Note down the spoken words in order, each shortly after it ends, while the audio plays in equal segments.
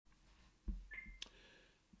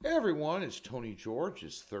Hey everyone, it's Tony George.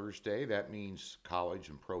 It's Thursday. That means college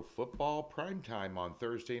and pro football. Prime time on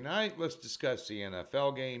Thursday night. Let's discuss the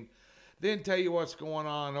NFL game. Then tell you what's going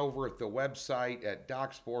on over at the website at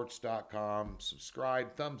docsports.com.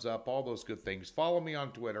 Subscribe, thumbs up, all those good things. Follow me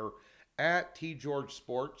on Twitter at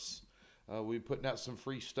tgeorgesports. We're putting out some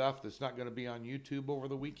free stuff that's not going to be on YouTube over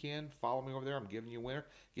the weekend. Follow me over there. I'm giving you a winner.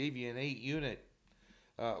 Gave you an 8-unit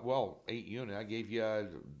 8 unit. I gave you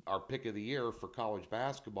our pick of the year for college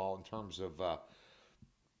basketball in terms of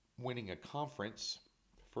winning a conference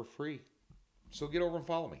for free. So get over and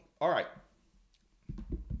follow me. All right.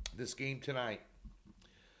 This game tonight.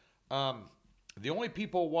 The only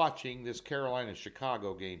people watching this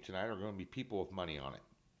Carolina-Chicago game tonight are going to be people with money on it.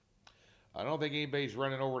 I don't think anybody's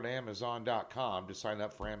running over to Amazon.com to sign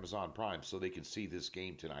up for Amazon Prime so they can see this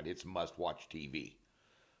game tonight. It's must-watch TV.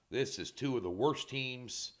 This is two of the worst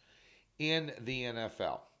teams in the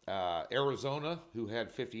NFL. Arizona, who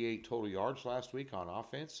had 58 total yards last week on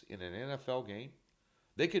offense in an NFL game.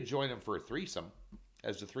 They could join them for a threesome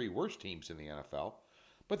as the three worst teams in the NFL.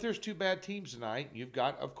 But there's two bad teams tonight. You've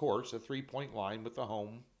got, of course, a 3-point line with the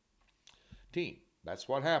home team. That's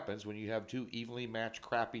what happens when you have two evenly matched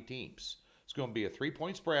crappy teams. It's going to be a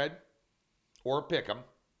 3-point spread or a pick 'em,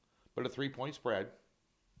 but a 3-point spread.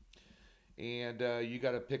 And you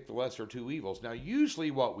got to pick the lesser two evils. Now, usually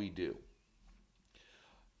what we do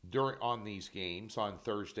on these games on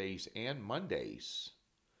Thursdays and Mondays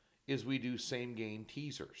is we do same game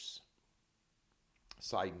teasers,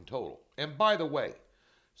 side and total. And by the way,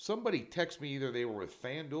 somebody texted me either they were with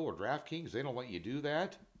FanDuel or DraftKings. They don't let you do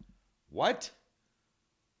that. What?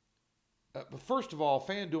 But first of all,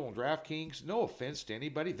 FanDuel and DraftKings, no offense to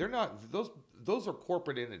anybody, they're not. Those are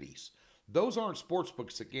corporate entities. Those aren't sports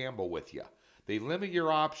books that gamble with you. They limit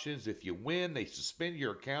your options. If you win, they suspend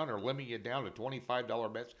your account or limit you down to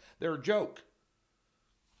 $25 bets. They're a joke.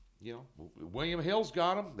 You know, William Hill's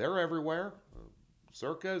got them. They're everywhere.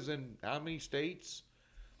 Circa's in how many states?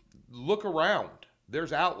 Look around.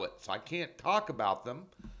 There's outlets. I can't talk about them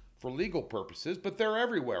for legal purposes, but they're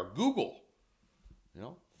everywhere. Google. You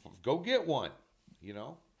know, go get one. You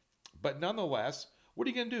know, but nonetheless, what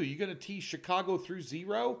are you going to do? You going to tease Chicago through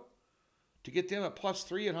 0? To get them at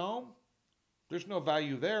 +3 at home? There's no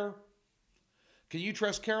value there. Can you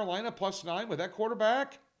trust Carolina +9 with that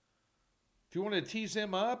quarterback? If you want to tease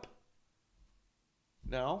him up?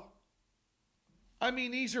 No. I mean,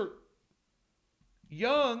 these are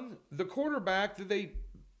young. The quarterback that they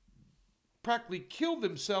practically killed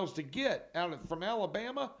themselves to get from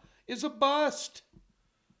Alabama is a bust.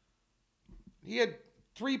 He had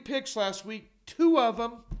 3 picks last week. 2 of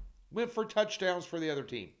them went for touchdowns for the other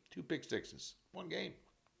team. 2 pick sixes. 1 game.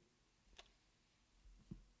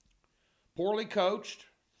 Poorly coached.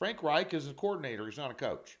 Frank Reich is a coordinator. He's not a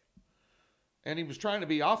coach. And he was trying to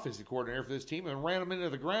be offensive coordinator for this team and ran him into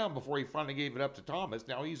the ground before he finally gave it up to Thomas.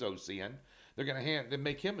 Now he's OCN. They're going to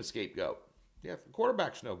make him a scapegoat. Yeah, the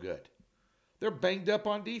quarterback's no good. They're banged up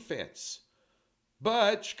on defense.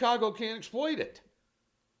 But Chicago can't exploit it.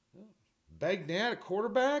 Bagnat, a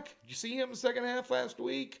quarterback? Did you see him in the second half last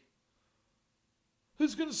week?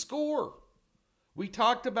 Who's going to score? We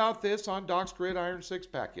talked about this on Doc's Gridiron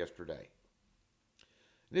 6-pack yesterday.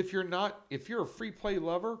 And if you're a free play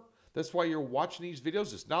lover, that's why you're watching these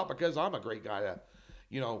videos. It's not because I'm a great guy to,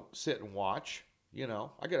 sit and watch.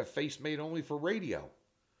 I got a face made only for radio.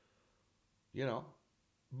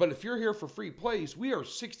 But if you're here for free plays, we are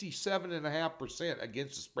 67.5%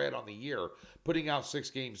 against the spread on the year, putting out 6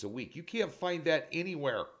 games a week. You can't find that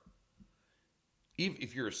anywhere.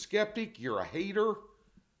 If you're a skeptic, you're a hater.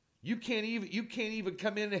 You can't even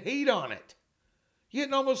come in and hate on it. You're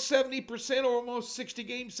getting almost 70% or almost 60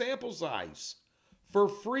 game sample size for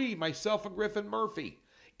free. Myself and Griffin Murphy.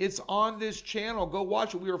 It's on this channel. Go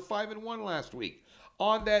watch it. We were 5-1 last week.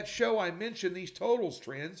 On that show, I mentioned these totals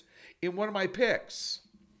trends in one of my picks.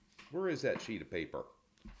 Where is that sheet of paper?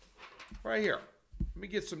 Right here. Let me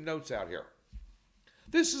get some notes out here.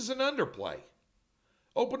 This is an underplay.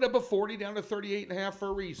 Opened up a 40 down to 38.5 for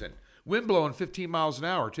a reason. Wind blowing 15 miles an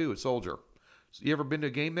hour, too, at Soldier. So you ever been to a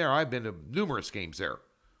game there? I've been to numerous games there.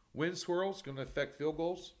 Wind swirls going to affect field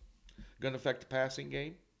goals. Going to affect the passing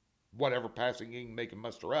game. Whatever passing game they can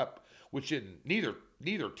muster up. Which in neither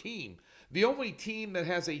team. The only team that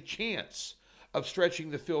has a chance of stretching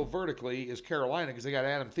the field vertically is Carolina because they got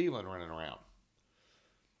Adam Thielen running around.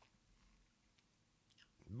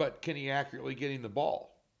 But can he accurately get him the ball?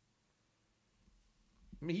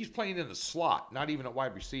 I mean, he's playing in the slot, not even a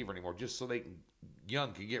wide receiver anymore, just so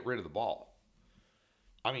Young can get rid of the ball.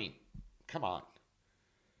 I mean, come on.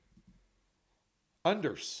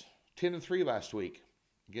 Unders, 10-3 last week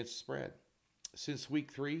against the spread. Since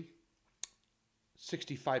week 3,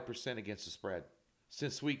 65% against the spread.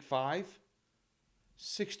 Since week 5,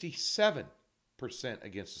 67%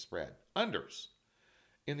 against the spread. Unders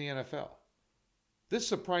in the NFL. This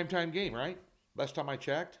is a primetime game, right? Last time I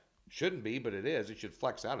checked. Shouldn't be, but it is. It should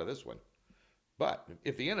flex out of this one. But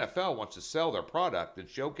if the NFL wants to sell their product and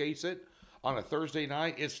showcase it on a Thursday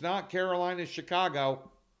night, it's not Carolina, Chicago.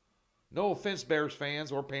 No offense, Bears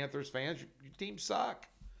fans or Panthers fans. Your teams suck.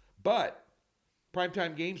 But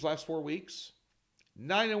primetime games last 4 weeks,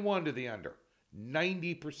 9-1 to the under.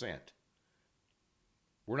 90%.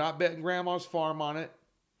 We're not betting grandma's farm on it.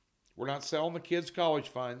 We're not selling the kids' college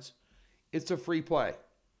funds. It's a free play.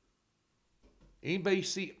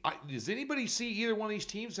 Does anybody see either one of these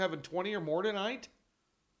teams having 20 or more tonight?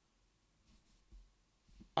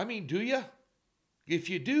 I mean, do you? If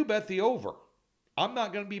you do, bet the over. I'm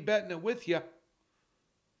not going to be betting it with you.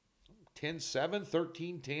 10-7,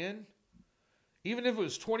 13-10. Even if it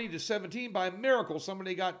was 20-17, by a miracle,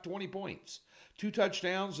 somebody got 20 points. 2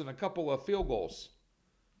 touchdowns and a couple of field goals.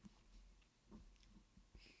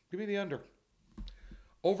 Give me the under.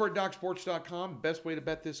 Over at DocSports.com, best way to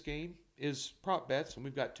bet this game is prop bets, and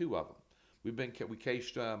we've got 2 of them. We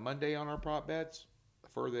cashed Monday on our prop bets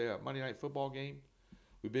for the Monday Night Football game.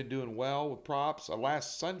 We've been doing well with props.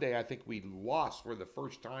 Last Sunday, I think we lost for the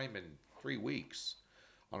first time in 3 weeks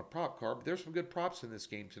on a prop card. But there's some good props in this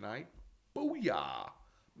game tonight. Booyah!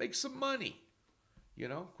 Make some money. You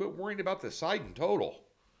know, quit worrying about the side and total.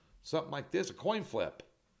 Something like this, a coin flip.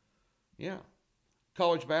 Yeah.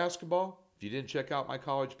 College basketball. If you didn't check out my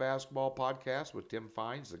college basketball podcast with Tim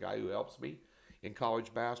Fines, the guy who helps me in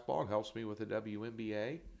college basketball and helps me with the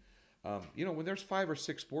WNBA, when there's 5 or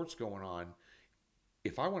 6 sports going on,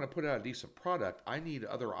 if I want to put out a decent product, I need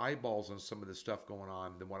other eyeballs on some of the stuff going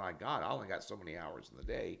on than what I got. I only got so many hours in the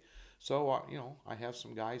day. So, I have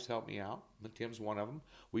some guys help me out. Tim's one of them.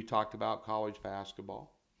 We talked about college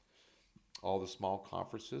basketball, all the small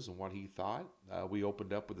conferences and what he thought. We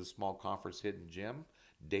opened up with a small conference hidden gem.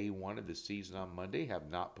 Day 1 of the season on Monday. Have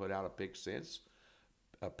not put out a pick since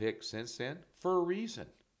then for a reason.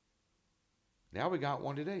 Now we got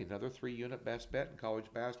one today. Another 3-unit best bet in college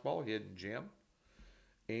basketball, hidden gem.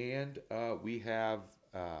 And we have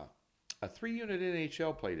a 3-unit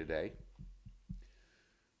NHL play today.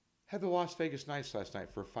 Had the Las Vegas Knights last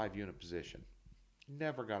night for a 5-unit position.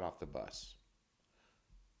 Never got off the bus.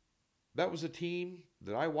 That was a team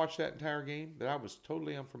that I watched that entire game that I was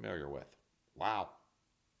totally unfamiliar with. Wow.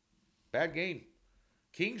 Bad game.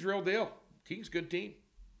 Kings, real deal. Kings, good team.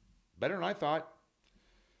 Better than I thought.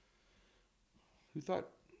 Who'd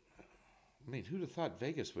have thought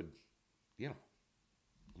Vegas would,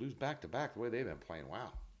 lose back-to-back the way they've been playing?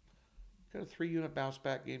 Wow. Got a 3-unit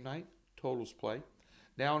bounce-back game night. Totals play.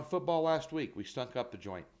 Now, in football last week, we stunk up the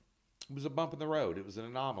joint. It was a bump in the road. It was an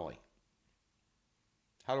anomaly.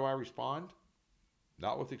 How do I respond?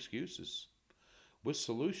 Not with excuses. With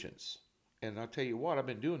solutions. And I'll tell you what, I've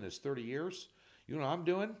been doing this 30 years. You know what I'm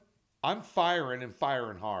doing? I'm firing and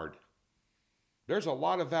firing hard. There's a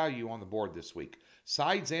lot of value on the board this week.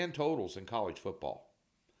 Sides and totals in college football.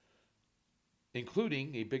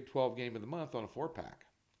 Including a Big 12 game of the month on a 4-pack.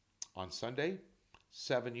 On Sunday,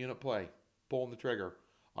 7-unit play. Pulling the trigger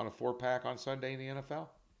on a 4-pack on Sunday in the NFL.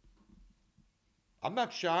 I'm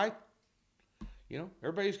not shy.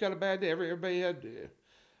 Everybody's got a bad day. Everybody had...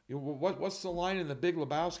 what's the line in The Big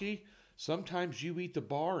Lebowski? Sometimes you eat the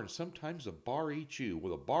bar and sometimes the bar eats you.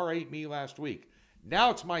 Well, the bar ate me last week.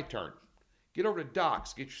 Now it's my turn. Get over to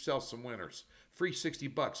Docs. Get yourself some winners. Free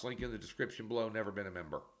 $60. Link in the description below. Never been a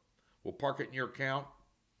member. We'll park it in your account.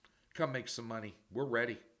 Come make some money. We're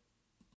ready.